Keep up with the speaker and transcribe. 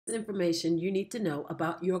information you need to know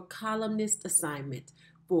about your columnist assignment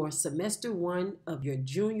for semester 1 of your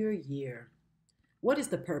junior year. What is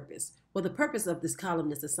the purpose? Well, the purpose of this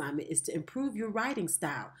columnist assignment is to improve your writing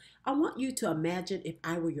style. I want you to imagine if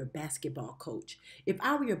I were your basketball coach. If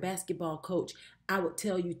I were your basketball coach, I would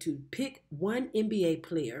tell you to pick one NBA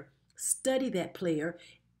player, study that player,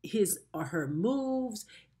 his or her moves,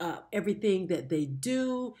 everything that they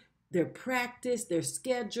do, their practice, their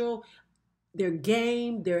schedule, their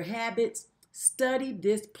game, their habits. Study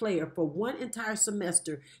this player for one entire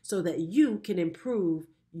semester so that you can improve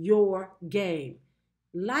your game.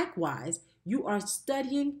 Likewise, you are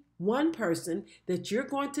studying one person that you're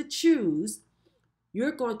going to choose.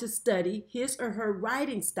 You're going to study his or her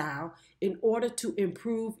writing style in order to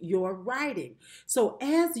improve your writing. So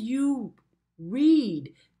as you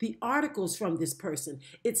read the articles from this person,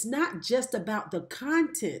 it's not just about the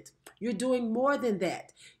content. You're doing more than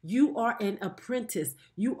that. You are an apprentice.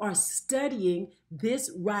 You are studying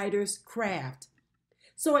this writer's craft.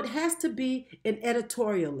 So it has to be an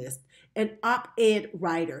editorialist, an op-ed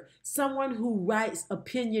writer, someone who writes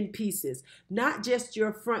opinion pieces, not just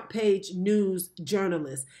your front page news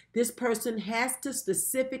journalist. This person has to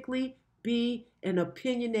specifically be an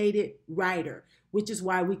opinionated writer, which is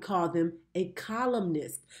why we call them a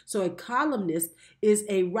columnist. So a columnist is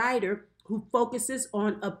a writer who focuses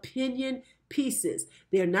on opinion pieces.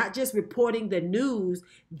 They're not just reporting the news,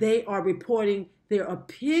 they are reporting their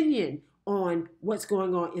opinion on what's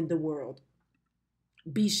going on in the world.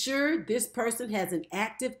 Be sure this person has an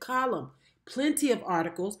active column, plenty of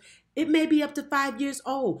articles. It may be up to 5 years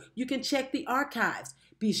old. You can check the archives.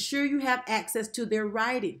 Be sure you have access to their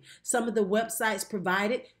writing. Some of the websites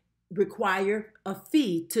provided require a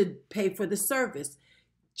fee to pay for the service.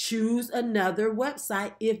 Choose another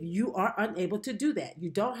website if you are unable to do that. You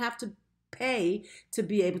don't have to pay to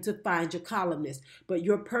be able to find your columnist, but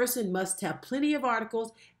your person must have plenty of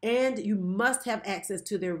articles and you must have access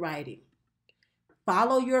to their writing.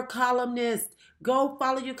 Follow your columnist. Go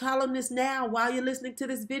follow your columnist now while you're listening to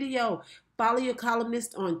this video. Follow your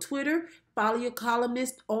columnist on Twitter. Follow your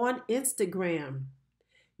columnist on Instagram.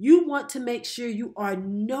 You want to make sure you are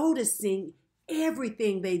noticing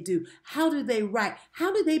everything they do. How do they write?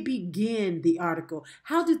 How do they begin the article?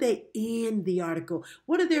 How do they end the article?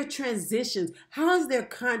 What are their transitions? How is their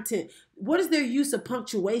content? What is their use of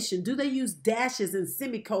punctuation? Do they use dashes and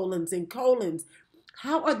semicolons and colons?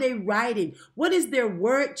 How are they writing? What is their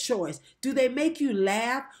word choice? Do they make you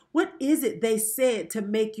laugh? What is it they said to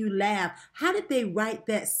make you laugh? How did they write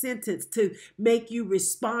that sentence to make you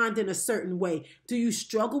respond in a certain way? Do you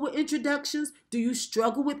struggle with introductions? Do you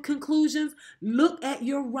struggle with conclusions? Look at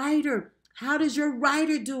your writer. How does your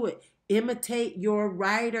writer do it? Imitate your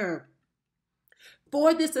writer.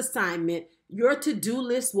 For this assignment, your to-do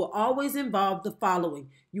list will always involve the following.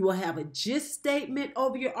 You will have a gist statement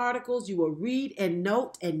over your articles. You will read and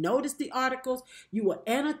note and notice the articles. You will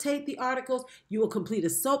annotate the articles. You will complete a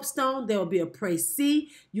soapstone. There will be a précis.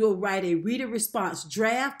 You'll write a reader response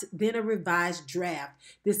draft, then a revised draft.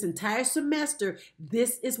 This entire semester,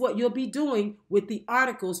 this is what you'll be doing with the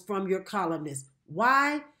articles from your columnist.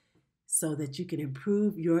 Why? So that you can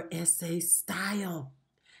improve your essay style.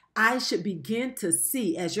 I should begin to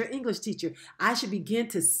see, as your English teacher, I should begin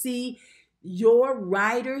to see your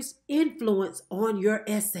writer's influence on your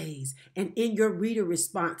essays and in your reader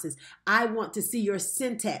responses. I want to see your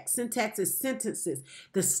syntax. Syntax is sentences.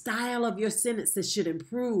 The style of your sentences should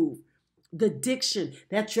improve. The diction,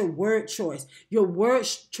 that's your word choice. Your word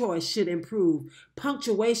choice should improve.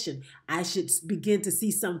 Punctuation, I should begin to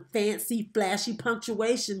see some fancy, flashy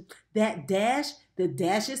punctuation. That dash, the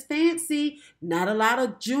dash is fancy. Not a lot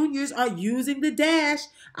of juniors are using the dash.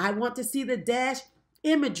 I want to see the dash.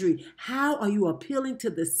 Imagery, how are you appealing to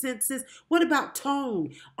the senses? What about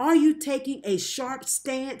tone? Are you taking a sharp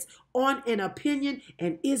stance on an opinion,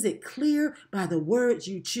 and is it clear by the words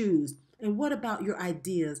you choose? And what about your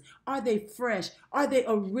ideas? Are they fresh? Are they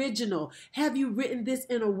original? Have you written this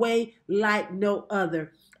in a way like no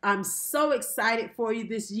other? I'm so excited for you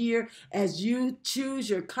this year as you choose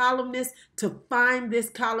your columnist, to find this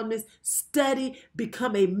columnist, study,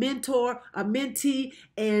 become a mentor, a mentee,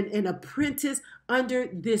 and an apprentice under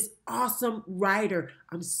this awesome writer.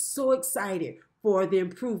 I'm so excited for the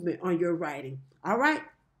improvement on your writing. All right,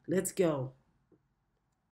 let's go.